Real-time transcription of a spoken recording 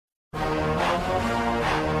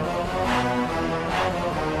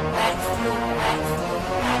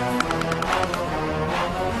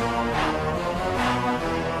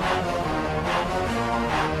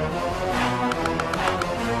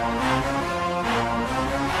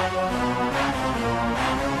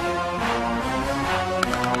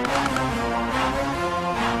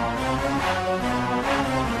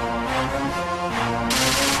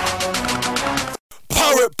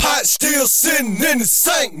Pot still sitting in the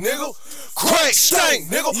sink, nigga. Crack stank,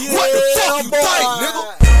 nigga. What the fuck you think, nigga?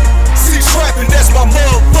 See, trapping, that's my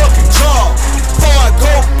motherfucking job. Before I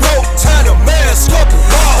go broke, time to mask up and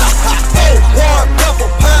rob. Oh, one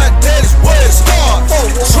apple pie, that is where it starts.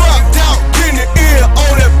 Trapped out, getting it in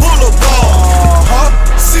on that boulevard.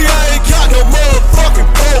 See, I ain't got no motherfucking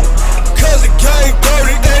boat, cause the game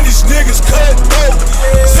dirty and these niggas cut dope.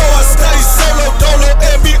 So I stay solo, dolo,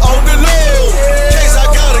 and be on the low. Case I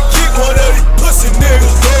gotta keep one of these pussy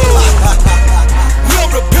niggas low.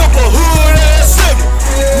 Love to pimp a hood ass nigga.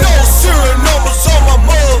 No serial numbers on my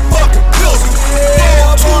motherfucking pills.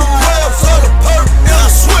 2 grams of the perk in a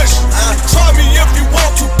swish. Try me if you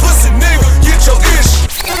want to, pussy nigga, get your ish.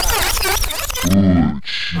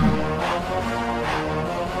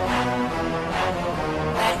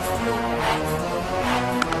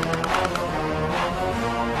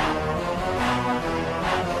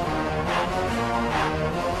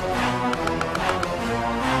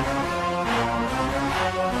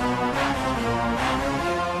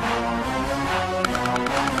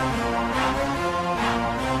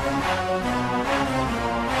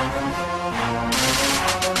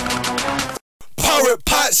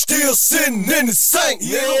 Pot still sitting in the sink,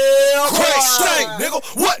 nigga. Crack stank, nigga.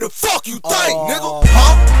 What the fuck you think, nigga?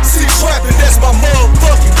 See, trapping, that's my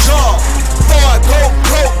motherfucking job. Before I go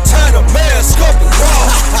broke, time to mask up and rob.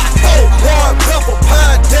 Oh, one apple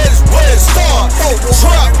pie, that is where it starts.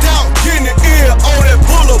 Trapped out, getting it in on that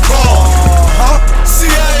boulevard. See,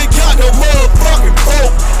 I ain't got no motherfucking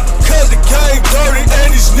boat, cause the game dirty and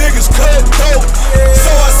these niggas cut dope.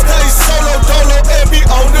 So I stay solo, dolo, and be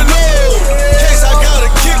on the low. Case I gotta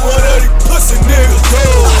kick one of these pussy niggas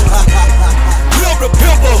low. Love to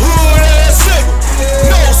pimp a hood ass nigga.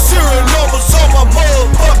 No serial numbers on my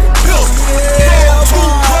motherfucking pills. 2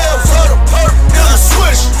 grams of the perk in a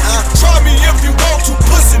swish. Try me if you want to,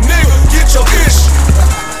 pussy nigga, get your ish.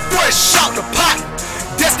 Fresh out the pot,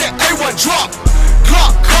 that's that A1 drop.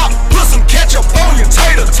 Glock cop, put some ketchup on your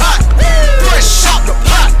tater tot. Fresh out the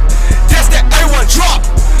pot, that's that A1 drop.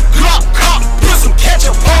 Glock cop, put some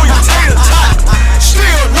ketchup on your tater tot.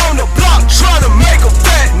 Still on the block, trying to make a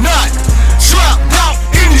fat knot. Trapped out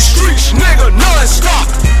in the streets, nigga, non-stop.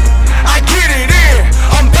 I get it in,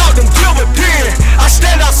 I'm about them dividend. I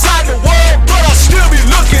stand outside the world, but I still be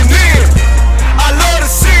looking in. I love to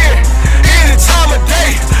see it, any time of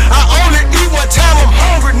day. I only eat one time, I'm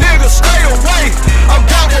hungry, nigga, stay away. I'm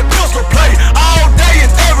down that pistol play, all day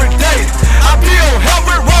and every day. I be on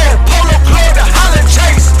Helmet Road, Polo Club, the Highland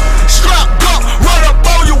Chase. Strapped up, run up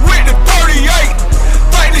on you with the 38.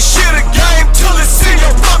 Fight this shit a game till it's in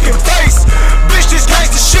your fucking face. Bitch, this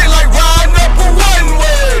gangsta shit like riding up a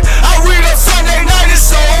one-way. I read up Sunday night,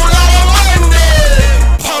 it's sold out on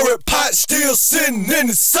Monday. Pirate pot still sitting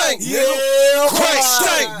in the sink, nigga. Crack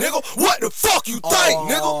stank, nigga. What the fuck you think,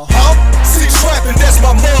 nigga? See, trapping, that's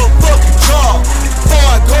my motherfucking job. Before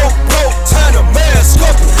I go broke, time to mask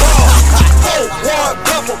up and rob. Oh, one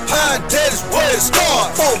apple pie, that is where it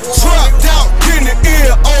starts. Trapped out, getting it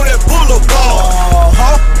in on that boulevard.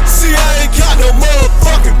 See, I ain't got no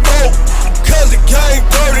motherfucking boat, cause the game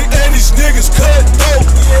dirty and these niggas cut